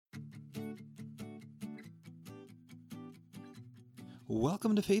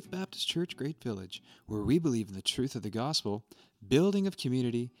Welcome to Faith Baptist Church Great Village, where we believe in the truth of the gospel, building of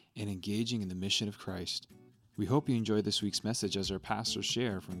community, and engaging in the mission of Christ. We hope you enjoy this week's message as our pastors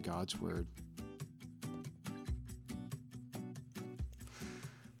share from God's Word.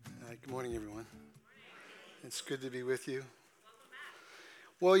 Good morning, everyone. It's good to be with you.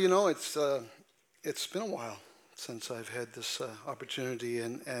 Well, you know, it's been a while since I've had this opportunity,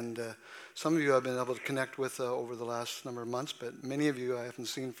 and some of you I've been able to connect with over the last number of months, but many of you I haven't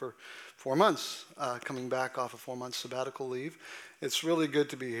seen for 4 months, coming back off a 4-month sabbatical leave. It's really good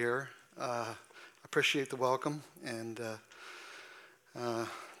to be here. Appreciate the welcome, and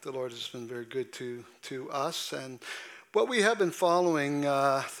the Lord has been very good to us. And what we have been following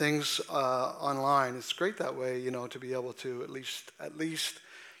things online, it's great that way, you know, to be able to at least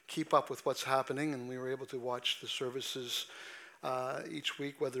keep up with what's happening, and we were able to watch the services each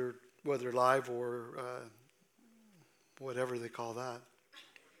week, whether live or whatever they call that.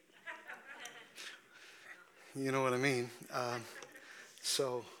 You know what I mean?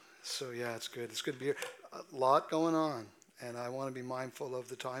 So yeah, it's good. It's good to be here. A lot going on, and I want to be mindful of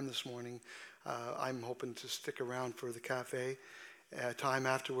the time this morning. I'm hoping to stick around for the cafe time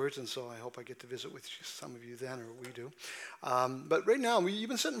afterwards, and so I hope I get to visit with some of you then, or we do. But right now, you've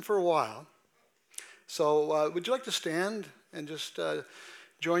been sitting for a while. So would you like to stand and just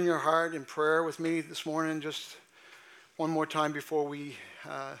join your heart in prayer with me this morning, just one more time before we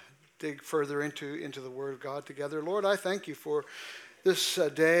dig further into the Word of God together? Lord, I thank you for this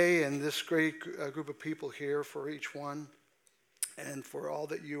day and this great group of people here, for each one, and for all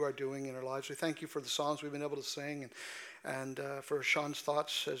that you are doing in our lives. We thank you for the songs we've been able to sing, and for Sean's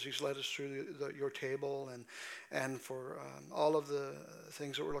thoughts as he's led us through your table, and for all of the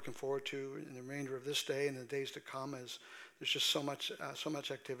things that we're looking forward to in the remainder of this day and the days to come, as there's just so much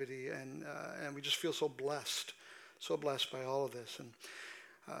activity, and we just feel so blessed by all of this.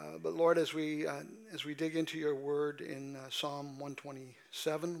 But Lord, as we dig into your word in Psalm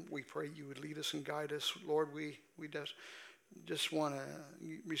 127, we pray you would lead us and guide us. Lord, we just want to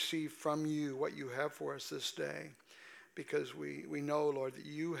receive from you what you have for us this day, because we know, Lord, that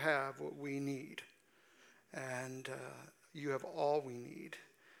you have what we need, and you have all we need,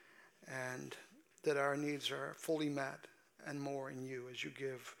 and that our needs are fully met and more in you as you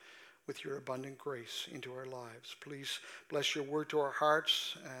give with your abundant grace into our lives. Please bless your word to our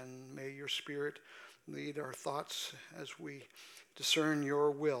hearts, and may your Spirit lead our thoughts as we discern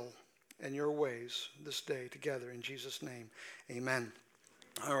your will and your ways this day together. In Jesus' name, amen.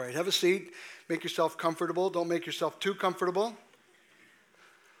 All right, have a seat. Make yourself comfortable. Don't make yourself too comfortable.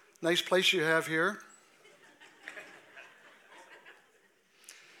 Nice place you have here.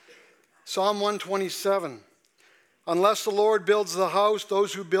 Psalm 127. Unless the Lord builds the house,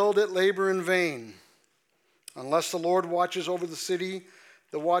 those who build it labor in vain. Unless the Lord watches over the city,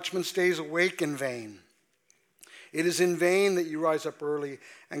 the watchman stays awake in vain. It is in vain that you rise up early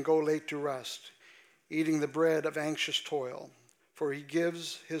and go late to rest, eating the bread of anxious toil, for he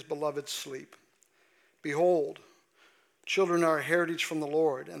gives his beloved sleep. Behold, children are a heritage from the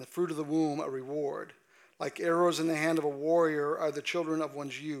Lord, and the fruit of the womb a reward. Like arrows in the hand of a warrior are the children of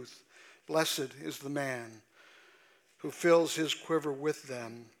one's youth. Blessed is the man who fills his quiver with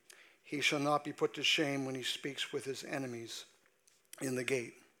them. He shall not be put to shame when he speaks with his enemies in the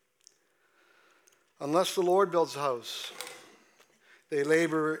gate. Unless the Lord builds a house, they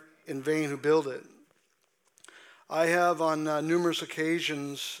labor in vain who build it. I have on numerous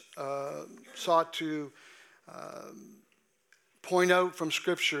occasions sought to point out from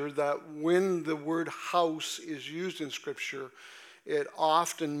Scripture that when the word house is used in Scripture, it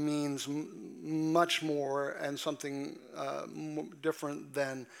often means much more and something different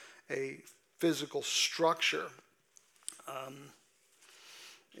than a physical structure.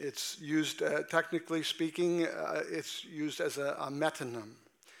 It's used, technically speaking, it's used as a metonym,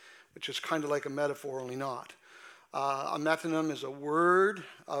 which is kind of like a metaphor, only not. A metonym is a word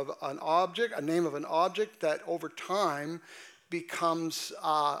of an object, a name of an object that over time becomes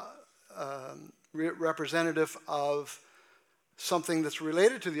representative of something that's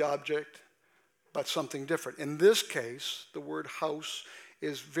related to the object, but something different. In this case, the word house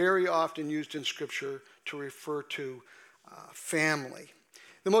is very often used in Scripture to refer to family.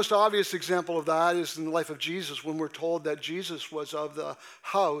 The most obvious example of that is in the life of Jesus, when we're told that Jesus was of the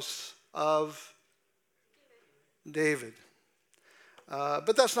house of David.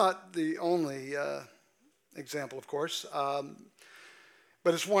 But that's not the only example, of course.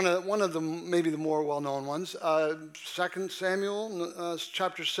 But it's one of the maybe the more well-known ones. 2 Samuel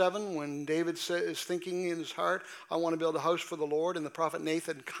chapter 7, when David is thinking in his heart, I want to build a house for the Lord, and the prophet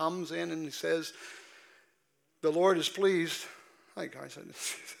Nathan comes in and he says, the Lord is pleased Hi, guys.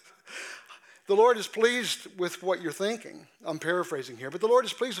 The Lord is pleased with what you're thinking. I'm paraphrasing here, but the Lord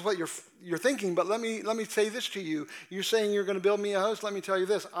is pleased with what you're thinking. But let me say this to you. You're saying you're going to build me a house. Let me tell you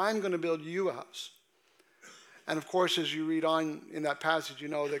this. I'm going to build you a house. And of course, as you read on in that passage, you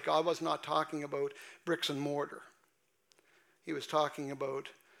know that God was not talking about bricks and mortar. He was talking about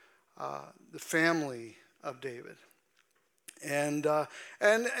the family of David. And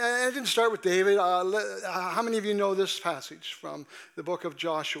it didn't start with David. How many of you know this passage from the book of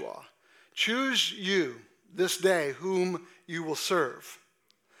Joshua? Choose you this day whom you will serve.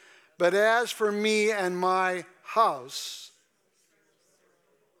 But as for me and my house,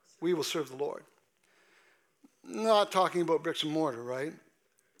 we will serve the Lord. Not talking about bricks and mortar, right?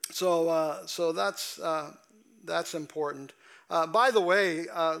 So that's important. By the way,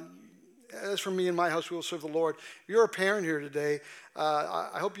 as for me and my house, we will serve the Lord. If you're a parent here today,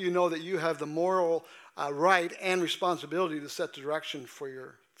 I hope you know that you have the moral right and responsibility to set the direction for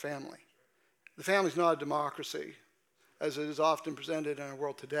your family. The family's not a democracy, as it is often presented in our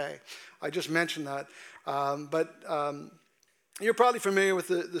world today. I just mentioned that. But you're probably familiar with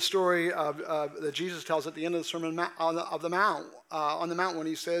the story that Jesus tells at the end of the Sermon on the Mount when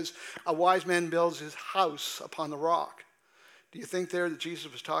he says, a wise man builds his house upon the rock. Do you think there that Jesus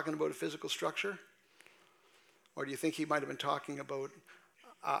was talking about a physical structure? Or do you think he might have been talking about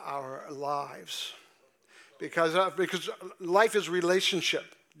our lives? Because life is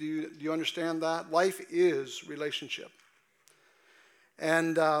relationship. Do you understand that? Life is relationship.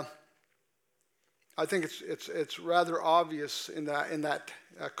 And I think it's rather obvious in that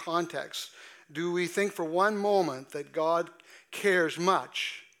context. Do we think for one moment that God cares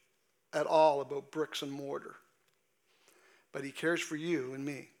much at all about bricks and mortar? But he cares for you and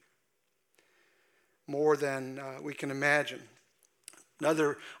me more than we can imagine.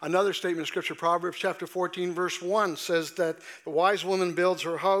 Another statement of Scripture, Proverbs chapter 14, verse 1, says that the wise woman builds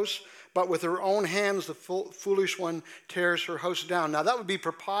her house, but with her own hands the foolish one tears her house down. Now, that would be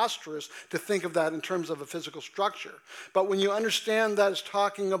preposterous to think of that in terms of a physical structure. But when you understand that it's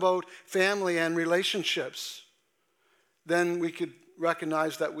talking about family and relationships, then we could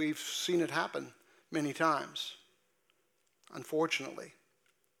recognize that we've seen it happen many times, unfortunately.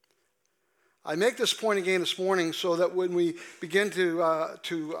 I make this point again this morning so that when we begin to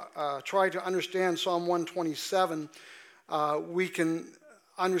try to understand Psalm 127, we can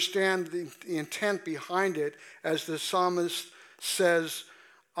understand the intent behind it, as the psalmist says,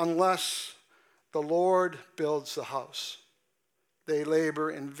 unless the Lord builds the house, they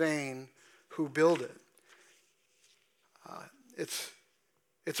labor in vain who build it.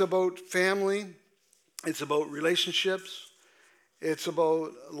 It's about family, it's about relationships, it's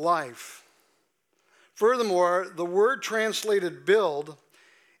about life. Furthermore, the word translated build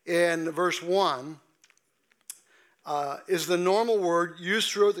in verse 1 is the normal word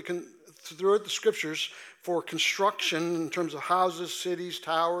used throughout the scriptures for construction in terms of houses, cities,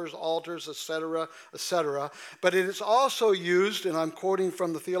 towers, altars, etc., etc. But it is also used, and I'm quoting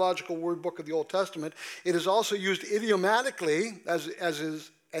from the Theological Word Book of the Old Testament, it is also used idiomatically, as is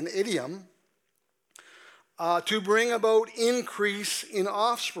an idiom, to bring about increase in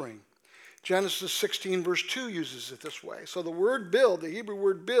offspring. Genesis 16 verse 2 uses it this way. So the word build, the Hebrew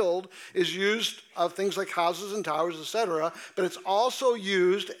word build, is used of things like houses and towers, etc., but it's also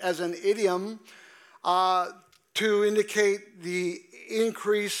used as an idiom to indicate the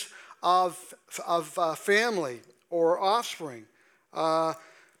increase of family or offspring. God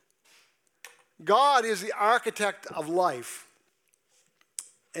is the architect of life,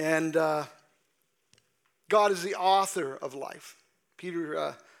 and God is the author of life.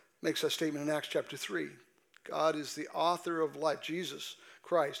 Peter makes that statement in Acts chapter 3. God is the author of life. Jesus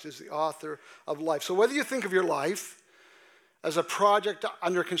Christ is the author of life. So whether you think of your life as a project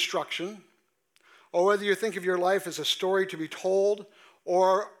under construction, or whether you think of your life as a story to be told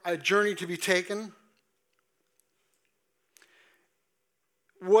or a journey to be taken,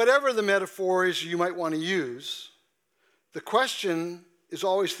 whatever the metaphor is you might want to use, the question is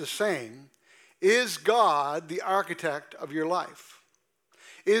always the same. Is God the architect of your life?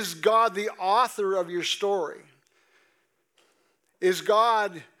 Is God the author of your story? Is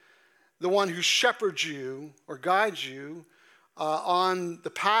God the one who shepherds you or guides you on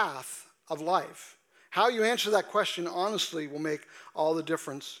the path of life? How you answer that question honestly will make all the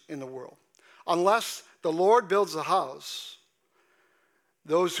difference in the world. Unless the Lord builds the house,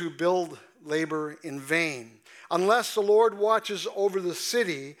 those who build labor in vain. Unless the Lord watches over the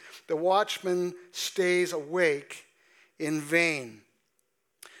city, the watchman stays awake in vain.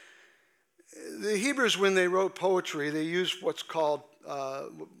 The Hebrews, when they wrote poetry, they used what's called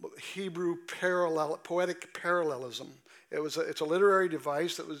Hebrew poetic parallelism. It's a literary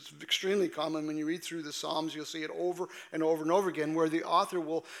device that was extremely common. When you read through the Psalms, you'll see it over and over and over again, where the author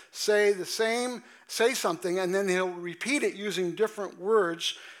will say something, and then he'll repeat it using different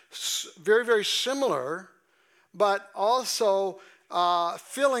words, very, very similar, but also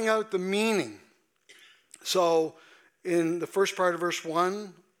filling out the meaning. So in the first part of verse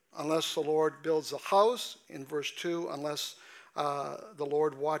 1, unless the Lord builds a house. In verse 2, unless the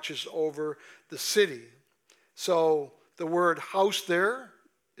Lord watches over the city. So the word house there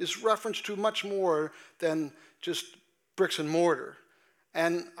is reference to much more than just bricks and mortar.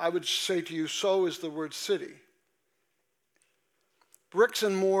 And I would say to you, so is the word city. Bricks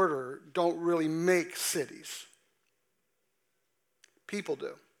and mortar don't really make cities. People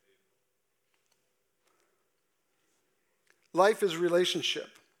do. Life is relationship.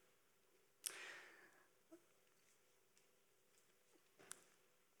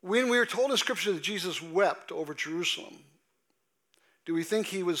 When we are told in Scripture that Jesus wept over Jerusalem, do we think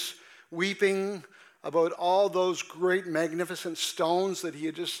he was weeping about all those great, magnificent stones that he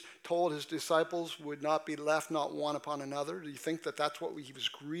had just told his disciples would not be left, not one upon another? Do you think that that's what he was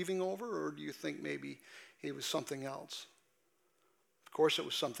grieving over, or do you think maybe it was something else? Of course it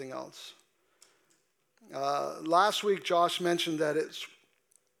was something else. Last week, Josh mentioned that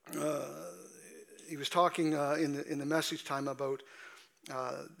he was talking in the message time about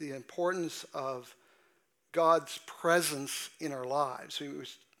the importance of God's presence in our lives. He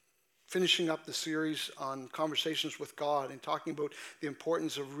was finishing up the series on conversations with God and talking about the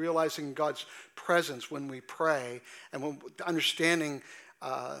importance of realizing God's presence when we pray, and understanding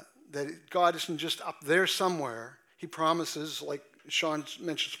that God isn't just up there somewhere. He promises, like Sean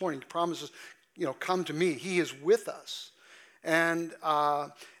mentioned this morning, he promises, come to me. He is with us. And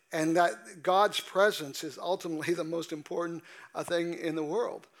that God's presence is ultimately the most important thing in the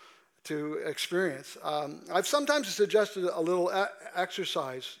world to experience. I've sometimes suggested a little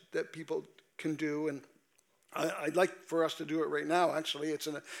exercise that people can do, and I'd like for us to do it right now, actually. It's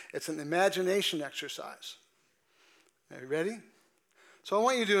an imagination exercise. Are you ready? So I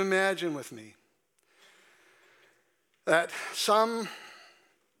want you to imagine with me that some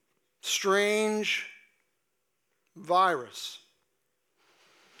strange virus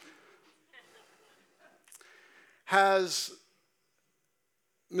has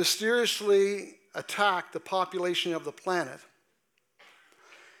mysteriously attacked the population of the planet.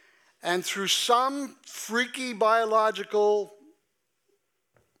 And through some freaky biological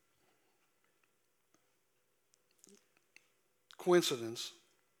coincidence,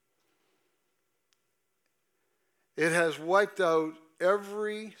 it has wiped out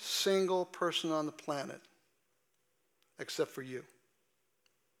every single person on the planet except for you.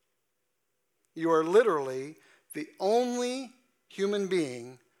 You are literally the only human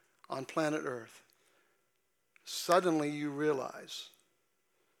being on planet Earth. Suddenly you realize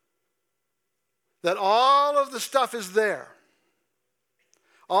that all of the stuff is there.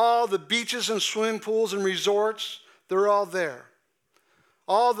 All the beaches and swimming pools and resorts, they're all there.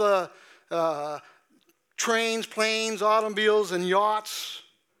 All the trains, planes, automobiles, and yachts,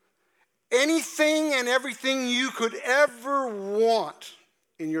 anything and everything you could ever want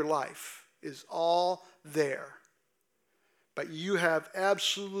in your life is all there. But you have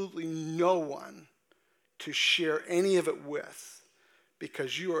absolutely no one to share any of it with,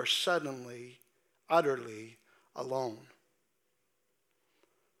 because you are suddenly, utterly alone.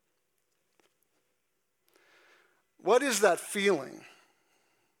 What is that feeling?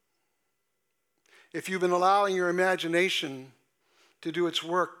 If you've been allowing your imagination to do its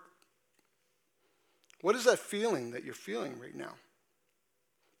work, what is that feeling that you're feeling right now?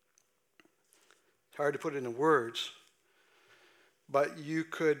 It's hard to put into words, but you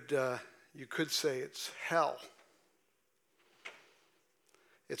could say it's hell.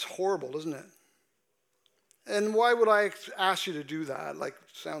 It's horrible, isn't it? And why would I ask you to do that? Like,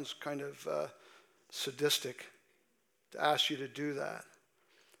 it sounds kind of sadistic to ask you to do that.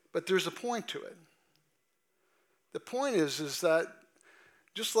 But there's a point to it. The point is that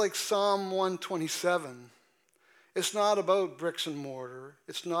just like Psalm 127, it's not about bricks and mortar.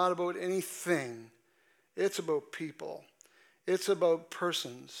 It's not about anything. It's about people. It's about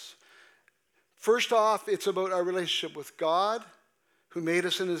persons. First off, it's about our relationship with God, who made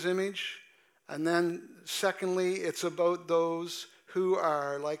us in his image. And then secondly, it's about those who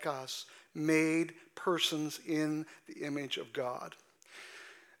are, like us, made persons in the image of God.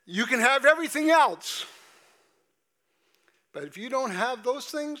 You can have everything else, but if you don't have those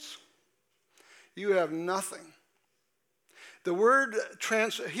things, you have nothing.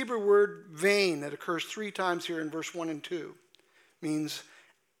 The Hebrew word vain, that occurs 3 times here in verse 1 and 2, means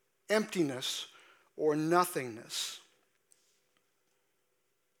emptiness or nothingness.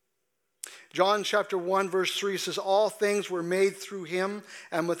 John chapter 1 verse 3 says, all things were made through him,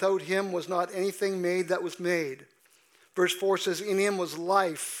 and without him was not anything made that was made. Verse 4 says, in him was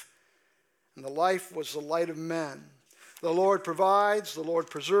life, and the life was the light of men. The Lord provides, the Lord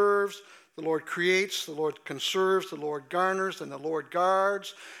preserves, the Lord creates, the Lord conserves, the Lord garners, and the Lord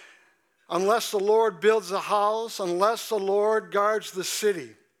guards. Unless the Lord builds a house, unless the Lord guards the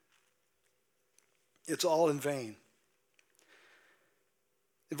city, it's all in vain.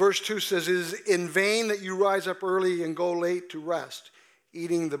 Verse 2 says, it is in vain that you rise up early and go late to rest,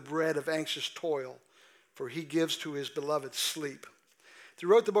 eating the bread of anxious toil, for he gives to his beloved sleep.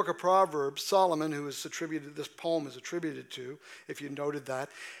 Throughout the book of Proverbs, Solomon, who is attributed, this poem is attributed to, if you noted that,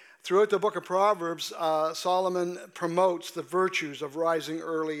 throughout the book of Proverbs, Solomon promotes the virtues of rising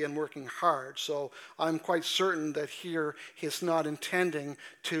early and working hard. So I'm quite certain that here he's not intending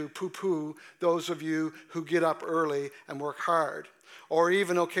to poo-poo those of you who get up early and work hard, or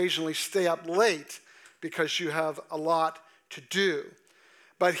even occasionally stay up late because you have a lot to do.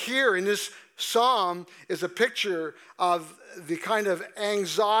 But here in this psalm is a picture of the kind of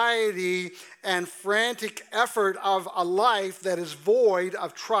anxiety and frantic effort of a life that is void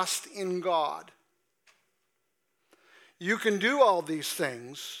of trust in God. You can do all these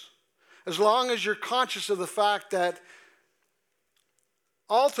things as long as you're conscious of the fact that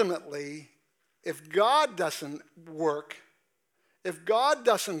ultimately, if God doesn't work, if God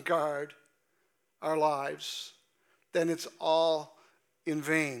doesn't guard our lives, then it's all in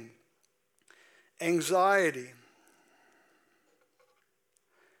vain. Anxiety.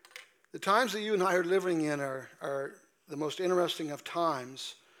 The times that you and I are living in are the most interesting of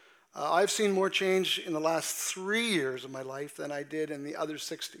times. I've seen more change in the last 3 years of my life than I did in the other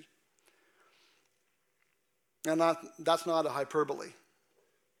 60. And that's not a hyperbole.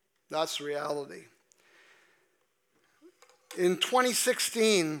 That's reality. In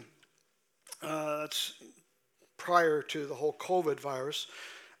 2016, that's prior to the whole COVID virus,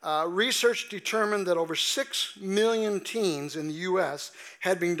 research determined that over 6 million teens in the U.S.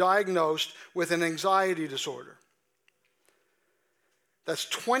 had been diagnosed with an anxiety disorder. That's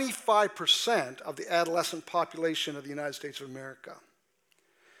 25% of the adolescent population of the United States of America.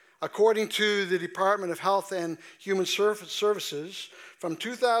 According to the Department of Health and Human Services, from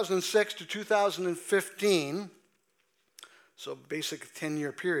 2006 to 2015, so basic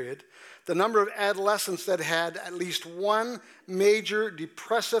 10-year period, the number of adolescents that had at least one major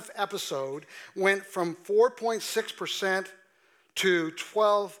depressive episode went from 4.6% to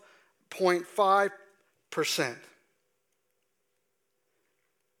 12.5%.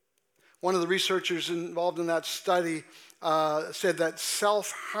 One of the researchers involved in that study said that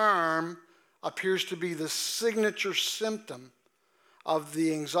self-harm appears to be the signature symptom of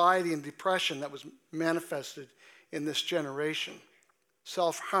the anxiety and depression that was manifested in this generation.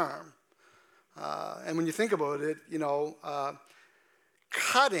 Self-harm. And when you think about it,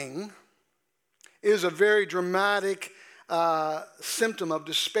 cutting is a very dramatic symptom of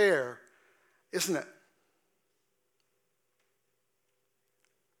despair, isn't it?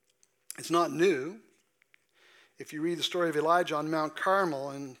 It's not new. If you read the story of Elijah on Mount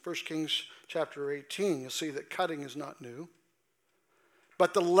Carmel in 1 Kings chapter 18, you'll see that cutting is not new.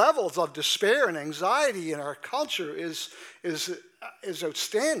 But the levels of despair and anxiety in our culture is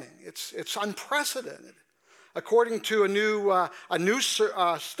outstanding. It's unprecedented. According to a new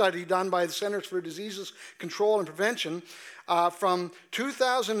study done by the Centers for Disease Control and Prevention, from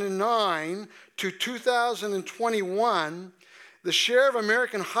 2009 to 2021, the share of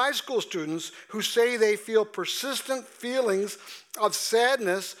American high school students who say they feel persistent feelings of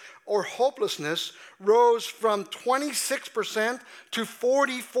sadness or hopelessness rose from 26% to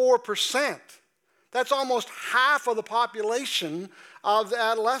 44%. That's almost half of the population of the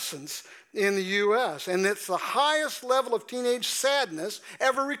adolescents in the U.S., and it's the highest level of teenage sadness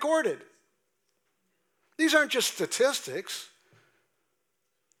ever recorded. These aren't just statistics.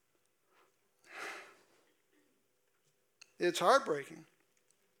 It's heartbreaking.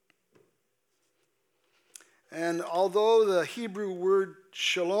 And although the Hebrew word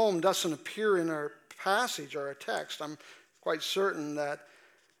shalom doesn't appear in our passage or our text, I'm quite certain that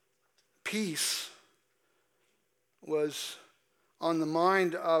peace was on the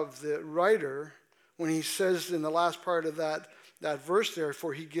mind of the writer when he says in the last part of that verse there,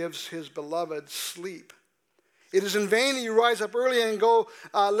 for he gives his beloved sleep. It is in vain that you rise up early and go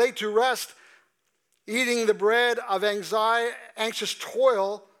late to rest, eating the bread of anxious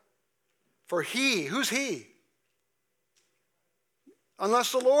toil, for he, who's he?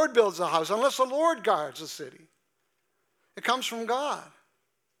 Unless the Lord builds a house, unless the Lord guards a city. It comes from God.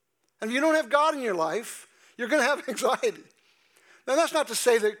 And if you don't have God in your life, you're going to have anxiety. Now, that's not to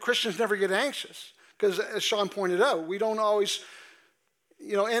say that Christians never get anxious, because as Sean pointed out, we don't always,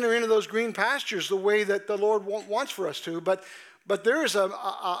 enter into those green pastures the way that the Lord wants for us to. But there is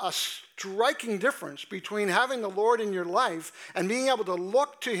a striking difference between having the Lord in your life and being able to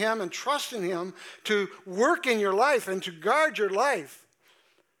look to him and trust in him to work in your life and to guard your life.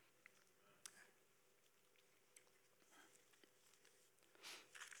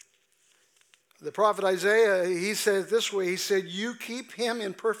 The prophet Isaiah, he said this way, he said, "You keep him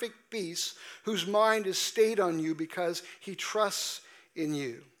in perfect peace, whose mind is stayed on you because he trusts in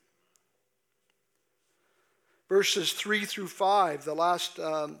you." Verses 3 through 5, the last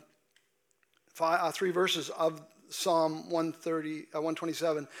three verses of Psalm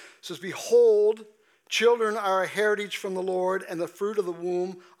 127, says, "Behold, children are a heritage from the Lord, and the fruit of the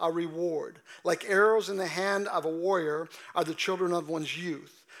womb a reward. Like arrows in the hand of a warrior are the children of one's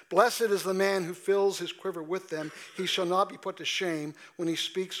youth. Blessed is the man who fills his quiver with them. He shall not be put to shame when he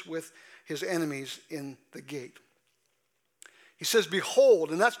speaks with his enemies in the gate." He says,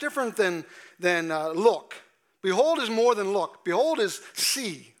 behold, and that's different than look. Behold is more than look. Behold is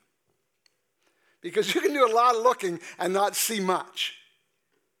see. Because you can do a lot of looking and not see much.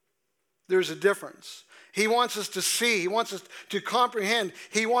 There's a difference. He wants us to see. He wants us to comprehend.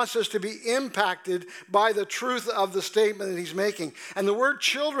 He wants us to be impacted by the truth of the statement that he's making. And the word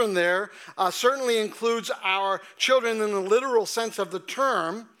children there certainly includes our children in the literal sense of the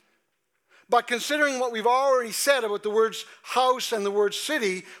term. But considering what we've already said about the words house and the word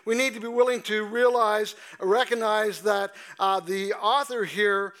city, we need to be willing to recognize that the author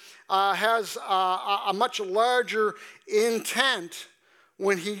here has a much larger intent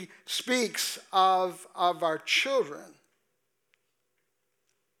when he speaks of our children.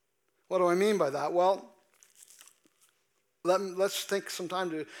 What do I mean by that? Well, let's take some time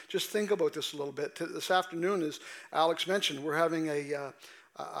to just think about this a little bit. This afternoon, as Alex mentioned, we're having a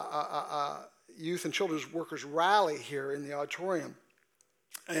youth and children's workers rally here in the auditorium.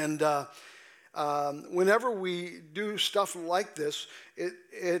 And whenever we do stuff like this,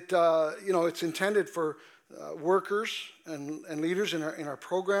 it's intended for workers and leaders in our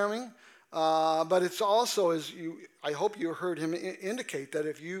programming, but it's also, I hope you heard him indicate that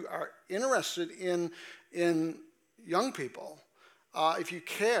if you are interested in young people, if you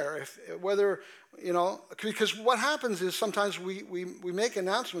care, because what happens is sometimes we make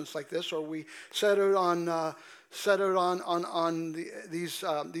announcements like this, or we set out on these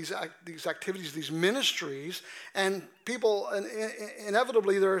activities, these ministries, and people, and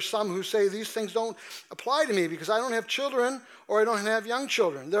inevitably there are some who say these things don't apply to me because I don't have children or I don't have young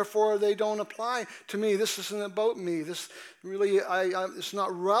children. Therefore, they don't apply to me. This isn't about me. This really, it's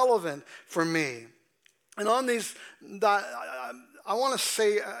not relevant for me. And on these, I want to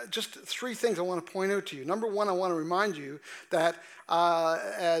say just three things I want to point out to you. Number one, I want to remind you that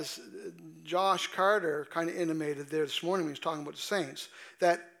as Josh Carter kind of intimated there this morning when he was talking about the saints,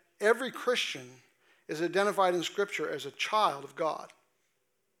 that every Christian is identified in Scripture as a child of God.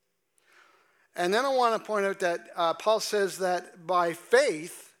 And then I want to point out that Paul says that by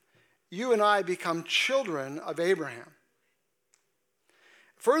faith, you and I become children of Abraham.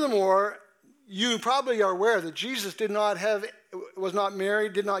 Furthermore, you probably are aware that Jesus was not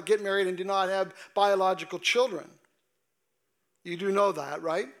married, did not get married, and did not have biological children. You do know that,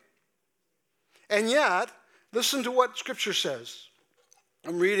 right? And yet, listen to what Scripture says.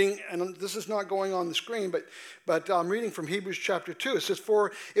 I'm reading, and this is not going on the screen, but I'm reading from Hebrews chapter 2. It says,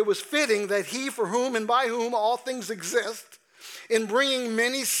 "For it was fitting that he for whom and by whom all things exist, in bringing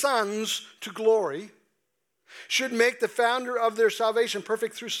many sons to glory, should make the founder of their salvation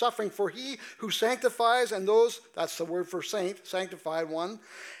perfect through suffering. For he who sanctifies, and those," that's the word for saint, sanctified one,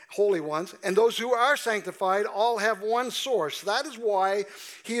 holy ones, "and those who are sanctified all have one source. That is why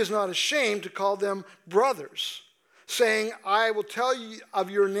he is not ashamed to call them brothers, saying, I will tell you of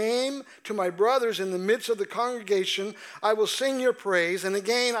your name to my brothers in the midst of the congregation. I will sing your praise. And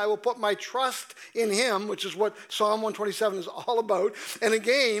again, I will put my trust in him," which is what Psalm 127 is all about. "And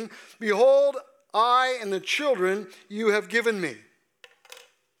again, behold, I and the children you have given me."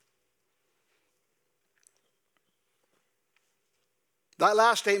 That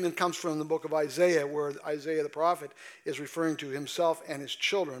last statement comes from the book of Isaiah, where Isaiah the prophet is referring to himself and his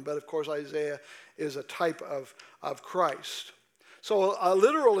children. But of course, Isaiah is a type of Christ. So a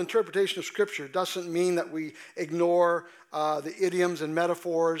literal interpretation of Scripture doesn't mean that we ignore the idioms and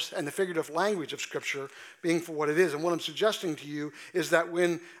metaphors and the figurative language of Scripture being for what it is. And what I'm suggesting to you is that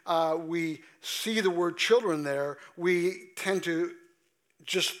when we see the word children there, we tend to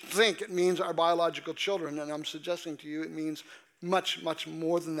just think it means our biological children, and I'm suggesting to you it means much, much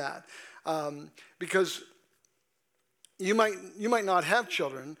more than that. Because you might not have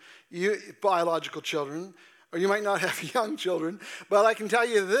children, biological children, or you might not have young children, but I can tell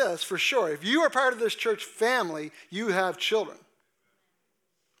you this for sure. If you are part of this church family, you have children.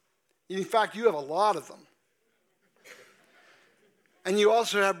 In fact, you have a lot of them. And you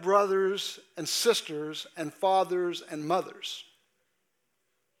also have brothers and sisters and fathers and mothers.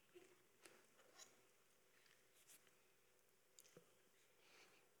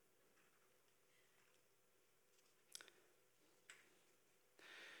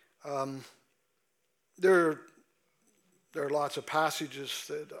 There are lots of passages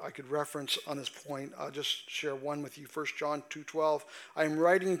that I could reference on this point. I'll just share one with you. 1 John 2:12. I am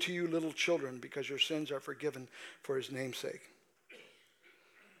writing to you, little children, because your sins are forgiven for his name's sake.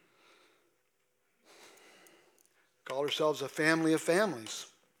 Call ourselves a family of families,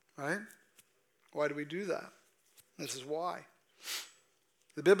 right? Why do we do that? This is why.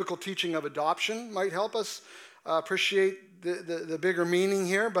 The biblical teaching of adoption might help us appreciate the bigger meaning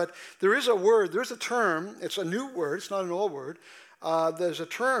here, but there is a word, there's a term, it's a new word, it's not an old word. There's a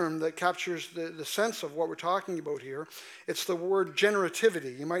term that captures the sense of what we're talking about here. It's the word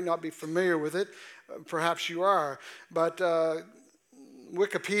generativity. You might not be familiar with it, perhaps you are, but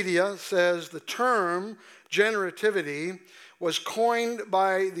Wikipedia says the term generativity was coined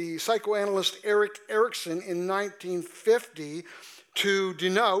by the psychoanalyst Erik Erikson in 1950 to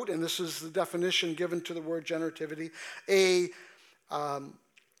denote, and this is the definition given to the word generativity, a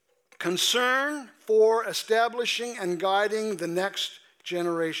concern for establishing and guiding the next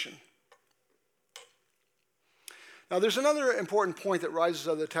generation. Now, there's another important point that rises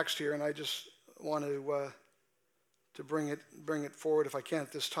out of the text here, and I just want to bring it forward if I can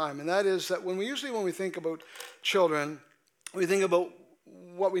at this time, and that is that when we think about children, we think about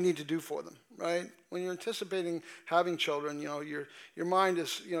what we need to do for them, right? When you're anticipating having children, your mind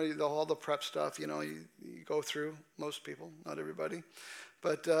is, all the prep stuff, you go through, most people, not everybody,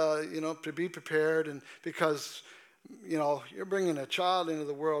 but, to be prepared, and because, you're bringing a child into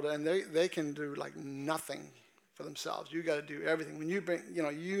the world and they can do like nothing for themselves. You got to do everything. When you bring,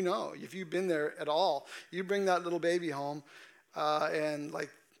 if you've been there at all, you bring that little baby home and like,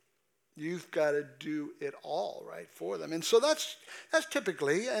 you've got to do it all, right, for them. And so that's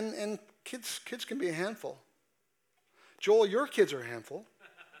typically, and kids can be a handful. Joel, your kids are a handful.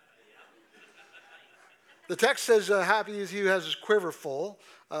 The text says, happy is he who has his quiver full.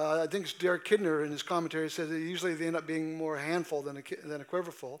 I think it's Derek Kidner in his commentary says that usually they end up being more a handful than a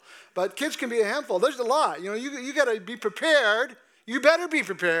quiver full. But kids can be a handful. There's a lot. You got to be prepared. You better be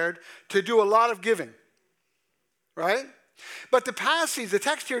prepared to do a lot of giving, right? But the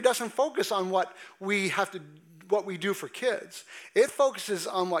text here doesn't focus on what we do for kids. It focuses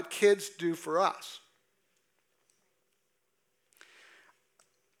on what kids do for us.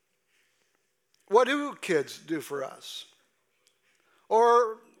 What do kids do for us?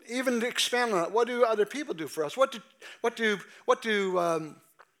 Or even to expand on it, what do other people do for us? What do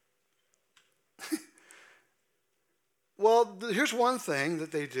well, here's one thing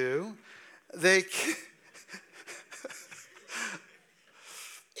that they do. That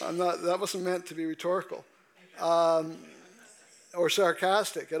wasn't meant to be rhetorical or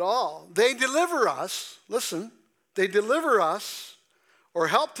sarcastic at all. They deliver us, listen, they deliver us or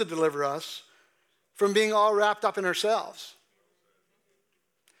help to deliver us from being all wrapped up in ourselves,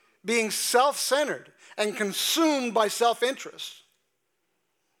 being self-centered and consumed by self-interest.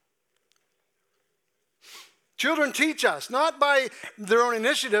 Children teach us, not by their own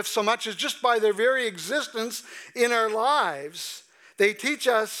initiative so much as just by their very existence in our lives. They teach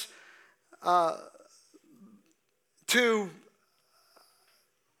us to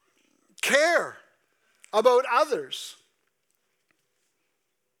care about others,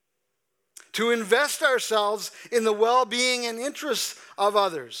 to invest ourselves in the well-being and interests of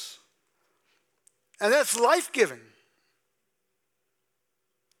others. And that's life-giving.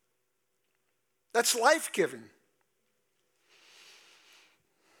 That's life-giving.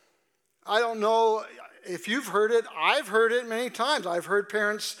 I don't know if you've heard it. I've heard it many times. I've heard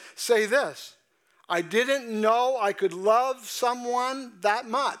parents say this: I didn't know I could love someone that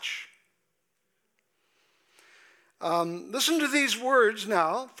much. Listen to these words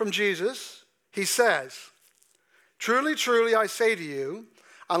now from Jesus. He says, truly, truly, I say to you,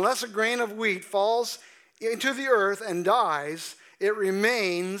 unless a grain of wheat falls into the earth and dies, it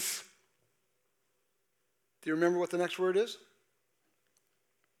remains. Do you remember what the next word is?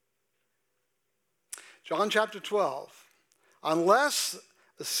 John chapter 12. Unless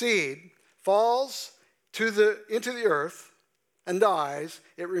the seed falls into the earth and dies,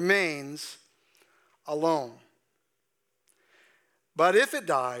 it remains alone. But if it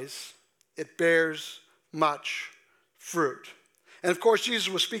dies, it bears much fruit. And of course, Jesus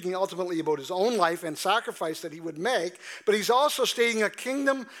was speaking ultimately about his own life and sacrifice that he would make, but he's also stating a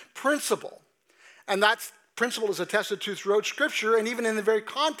kingdom principle. And that principle is attested to throughout Scripture, and even in the very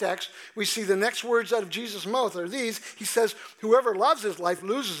context, we see the next words out of Jesus' mouth are these. He says, whoever loves his life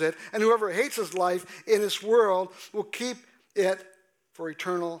loses it, and whoever hates his life in this world will keep it for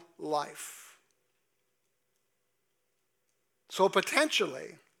eternal life. So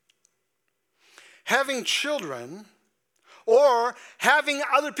potentially, having children or having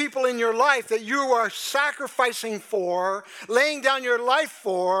other people in your life that you are sacrificing for, laying down your life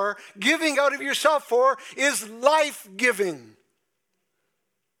for, giving out of yourself for, is life-giving.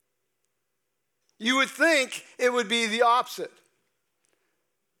 You would think it would be the opposite.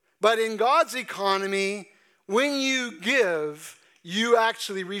 But in God's economy, when you give, you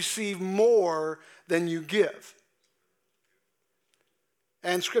actually receive more than you give.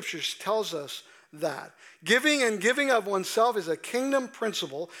 And Scripture tells us that. Giving and giving of oneself is a kingdom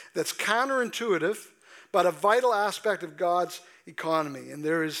principle that's counterintuitive, but a vital aspect of God's economy. And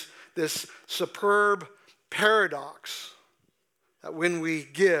there is this superb paradox that when we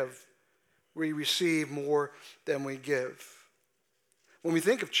give, we receive more than we give. When we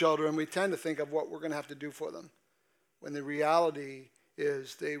think of children, we tend to think of what we're going to have to do for them, when the reality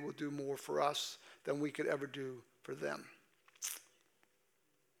is they will do more for us than we could ever do for them.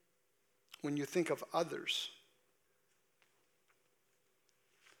 When you think of others,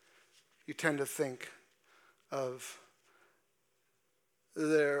 you tend to think of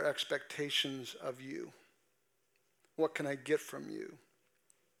their expectations of you. What can I get from you?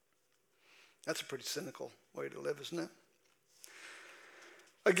 That's a pretty cynical way to live, isn't it?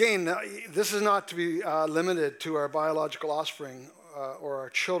 Again, this is not to be limited to our biological offspring or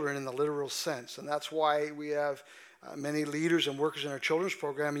our children in the literal sense. And that's why we have many leaders and workers in our children's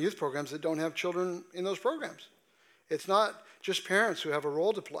program and youth programs that don't have children in those programs. It's not just parents who have a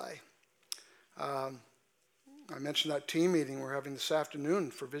role to play. I mentioned that team meeting we're having this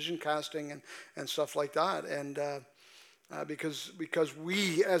afternoon for vision casting and stuff like that. And because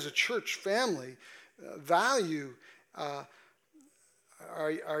we as a church family value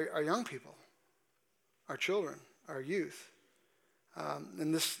our young people, our children, our youth.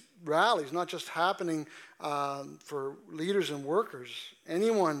 And this rally is not just happening for leaders and workers.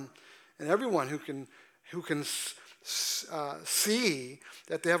 Anyone and everyone who can see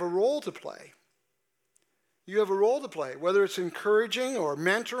that they have a role to play. You have a role to play, whether it's encouraging or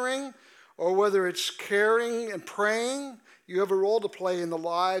mentoring, or whether it's caring and praying. You have a role to play in the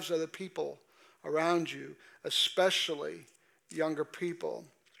lives of the people around you, especially younger people.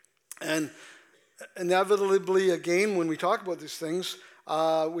 And inevitably, again, when we talk about these things,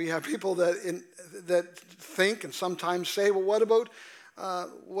 we have people that think and sometimes say, "Well, what about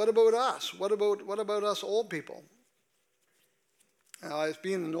us? What about us old people?" Now, as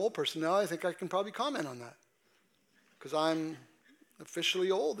being an old person now, I think I can probably comment on that because I'm officially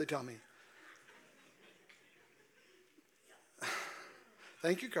old. They tell me.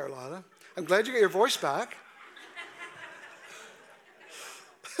 Thank you, Carlotta. I'm glad you got your voice back.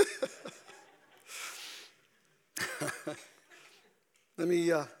 Let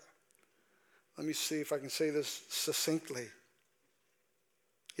me see if I can say this succinctly.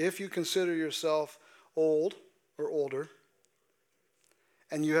 If you consider yourself old or older,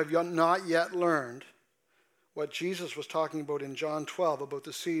 and you have not yet learned what Jesus was talking about in John 12, about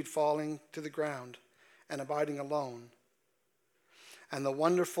the seed falling to the ground and abiding alone, and the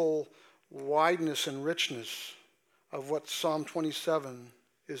wonderful wideness and richness of what Psalm 27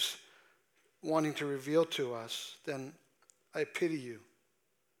 is wanting to reveal to us, then I pity you,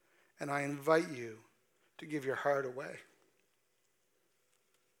 and I invite you to give your heart away.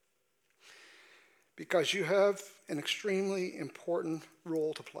 Because you have an extremely important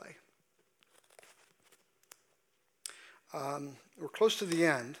role to play. We're close to the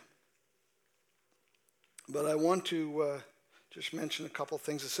end, but I want to just mention a couple of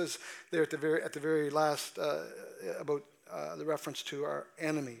things. It says there at the very last about the reference to our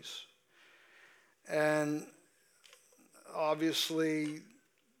enemies. And obviously,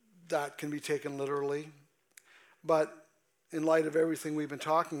 that can be taken literally. But in light of everything we've been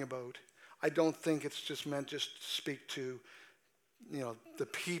talking about, I don't think it's just meant just to speak to, the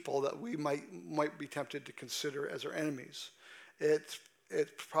people that we might be tempted to consider as our enemies. It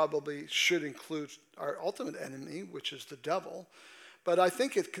probably should include our ultimate enemy, which is the devil. But I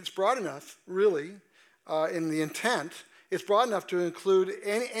think it's broad enough, really, in the intent. It's broad enough to include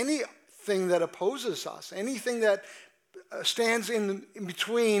anything that opposes us, anything that stands in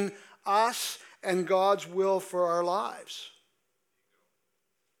between us and God's will for our lives.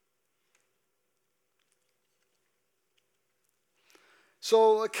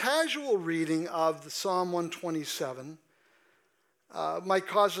 So a casual reading of the Psalm 127 might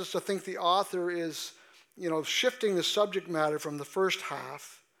cause us to think the author is, shifting the subject matter from the first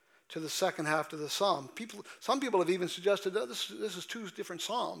half to the second half to the psalm. Some people have even suggested that this is two different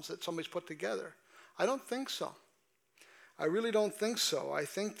psalms that somebody's put together. I don't think so. I really don't think so. I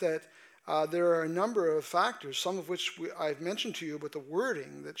think that there are a number of factors, some of which I've mentioned to you, but the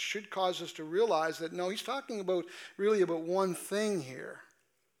wording that should cause us to realize that, no, he's talking about one thing here.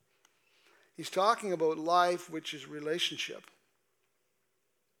 He's talking about life, which is relationship.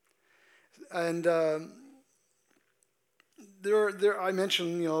 And I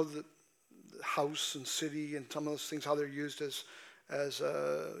mentioned, the house and city and some of those things, how they're used as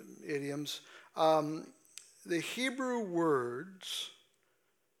idioms. The Hebrew words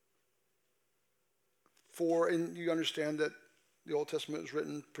and you understand that the Old Testament was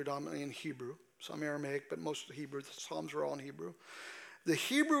written predominantly in Hebrew, some Aramaic, but most of the Hebrew. The Psalms are all in Hebrew. The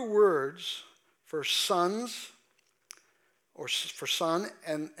Hebrew words for sons, or for son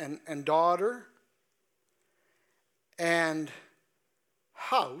and daughter, and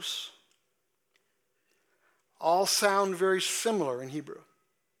house, all sound very similar in Hebrew.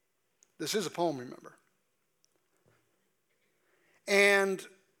 This is a poem, remember. And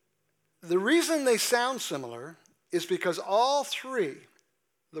the reason they sound similar is because all three,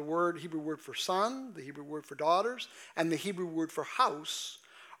 the Hebrew word for son, the Hebrew word for daughters, and the Hebrew word for house,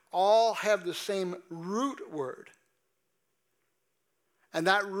 all have the same root word. And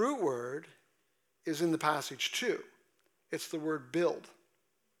that root word is in the passage too. It's the word build.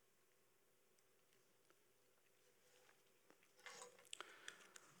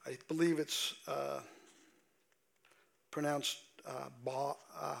 I believe it's pronounced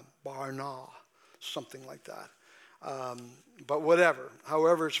Barna, something like that. But whatever,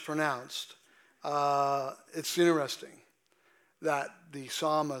 however it's pronounced, it's interesting that the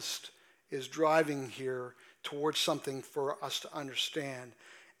psalmist is driving here towards something for us to understand.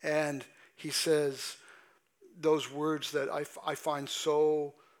 And he says those words that I find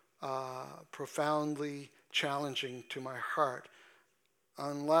so profoundly challenging to my heart.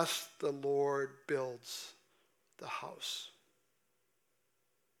 Unless the Lord builds the house,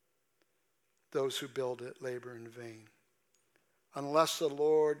 those who build it labor in vain. Unless the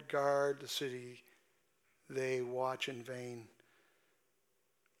Lord guard the city, they watch in vain.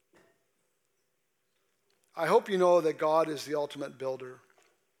 I hope you know that God is the ultimate builder.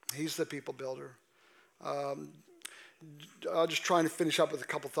 He's the people builder. I'll just try to finish up with a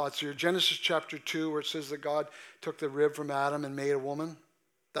couple thoughts here. Genesis chapter 2, where it says that God took the rib from Adam and made a woman.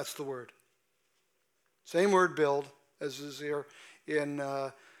 That's the word. Same word, build, as is here in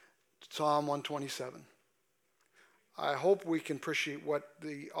Psalm 127. I hope we can appreciate what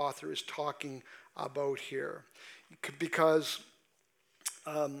the author is talking about here. Because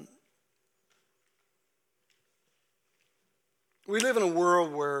we live in a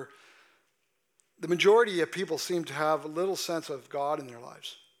world where the majority of people seem to have a little sense of God in their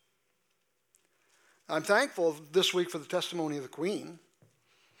lives. I'm thankful this week for the testimony of the Queen.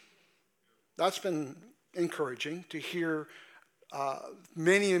 That's been encouraging to hear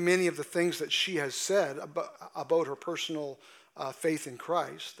many of the things that she has said about her personal faith in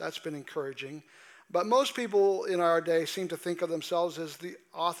Christ. That's been encouraging. But most people in our day seem to think of themselves as the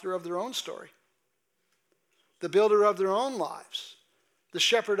author of their own story, the builder of their own lives, the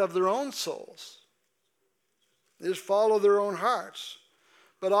shepherd of their own souls. They just follow their own hearts.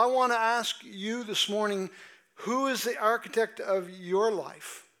 But I want to ask you this morning, who is the architect of your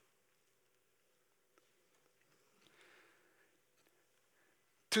life?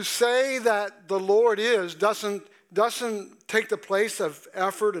 To say that the Lord is doesn't take the place of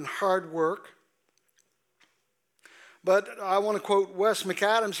effort and hard work. But I want to quote Wes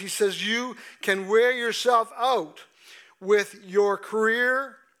McAdams. He says, you can wear yourself out with your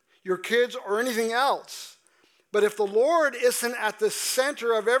career, your kids, or anything else. But if the Lord isn't at the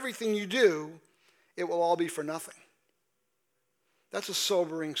center of everything you do, it will all be for nothing. That's a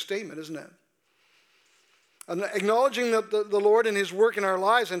sobering statement, isn't it? And acknowledging the Lord and his work in our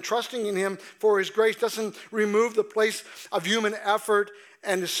lives and trusting in him for his grace doesn't remove the place of human effort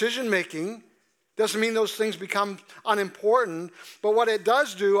and decision making. Doesn't mean those things become unimportant. But what it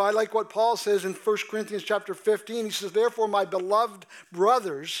does do, I like what Paul says in 1 Corinthians chapter 15. He says, therefore, my beloved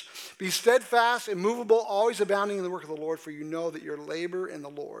brothers, be steadfast, immovable, always abounding in the work of the Lord, for you know that your labor in the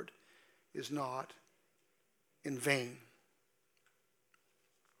Lord is not in vain.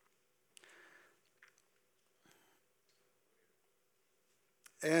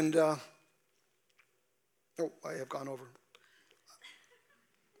 And, I have gone over.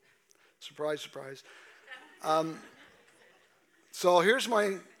 Surprise, surprise. So here's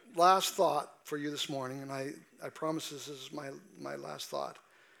my last thought for you this morning, and I promise this is my last thought.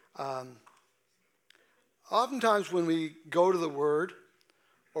 Oftentimes when we go to the Word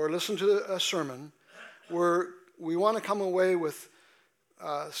or listen to a sermon, we want to come away with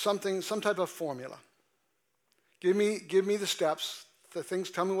some type of formula. Give me the steps, the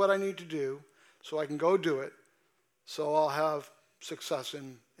things, tell me what I need to do so I can go do it, so I'll have success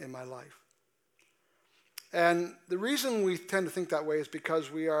in my life. And the reason we tend to think that way is because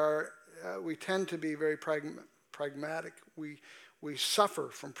we tend to be very pragmatic. We suffer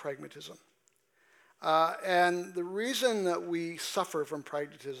from pragmatism. And the reason that we suffer from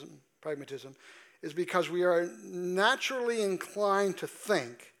pragmatism is because we are naturally inclined to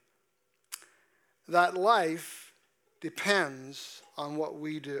think that life depends on what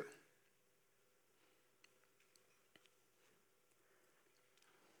we do.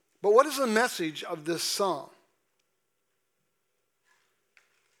 But what is the message of this psalm?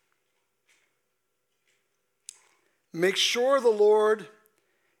 Make sure the Lord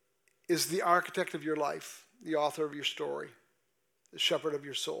is the architect of your life, the author of your story, the shepherd of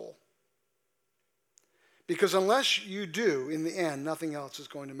your soul. Because unless you do, in the end, nothing else is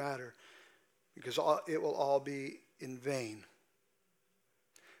going to matter, because it will all be in vain.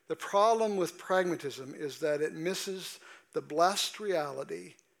 The problem with pragmatism is that it misses the blessed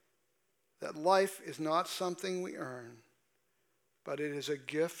reality that life is not something we earn, but it is a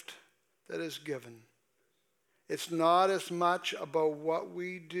gift that is given. It's not as much about what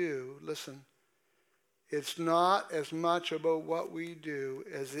we do. Listen, it's not as much about what we do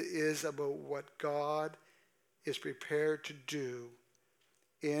as it is about what God is prepared to do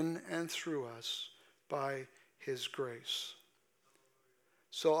in and through us by His grace.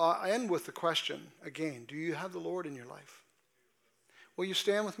 So I end with the question again, do you have the Lord in your life? Will you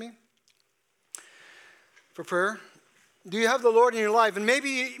stand with me for prayer? Do you have the Lord in your life? And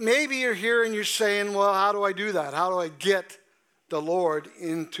maybe you're here and you're saying, well, how do I do that? How do I get the Lord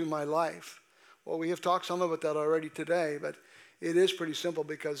into my life? Well, we have talked some about that already today, but it is pretty simple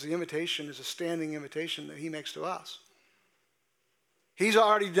because the invitation is a standing invitation that He makes to us. He's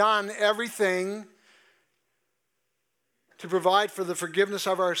already done everything to provide for the forgiveness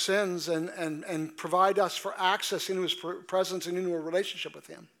of our sins and provide us for access into His presence and into a relationship with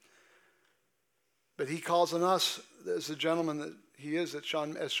Him. But He calls on us, as the gentleman that He is, as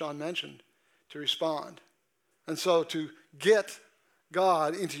Sean mentioned, to respond. And so to get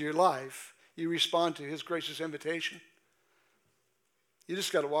God into your life, you respond to His gracious invitation. You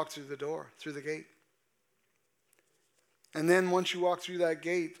just got to walk through the door, through the gate. And then once you walk through that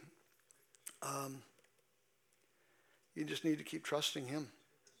gate, you just need to keep trusting Him.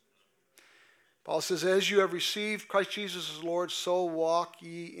 Paul says, as you have received Christ Jesus as Lord, so walk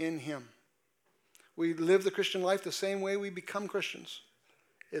ye in Him. We live the Christian life the same way we become Christians.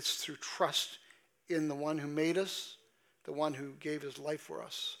 It's through trust in the one who made us, the one who gave His life for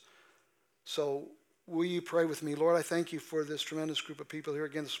us. So will you pray with me? Lord, I thank You for this tremendous group of people here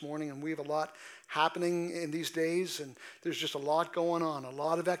again this morning, and we have a lot happening in these days, and there's just a lot going on, a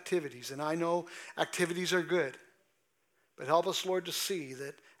lot of activities, and I know activities are good, but help us, Lord, to see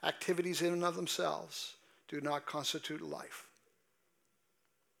that activities in and of themselves do not constitute life.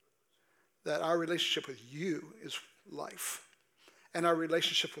 That our relationship with You is life, and our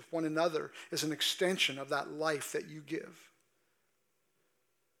relationship with one another is an extension of that life that You give.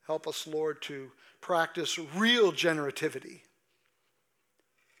 Help us, Lord, to practice real generativity.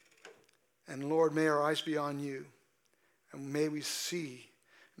 And Lord, may our eyes be on You, and may we see,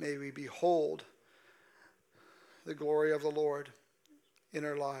 may we behold the glory of the Lord in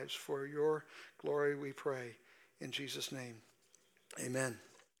our lives. For Your glory we pray. In Jesus' name, amen.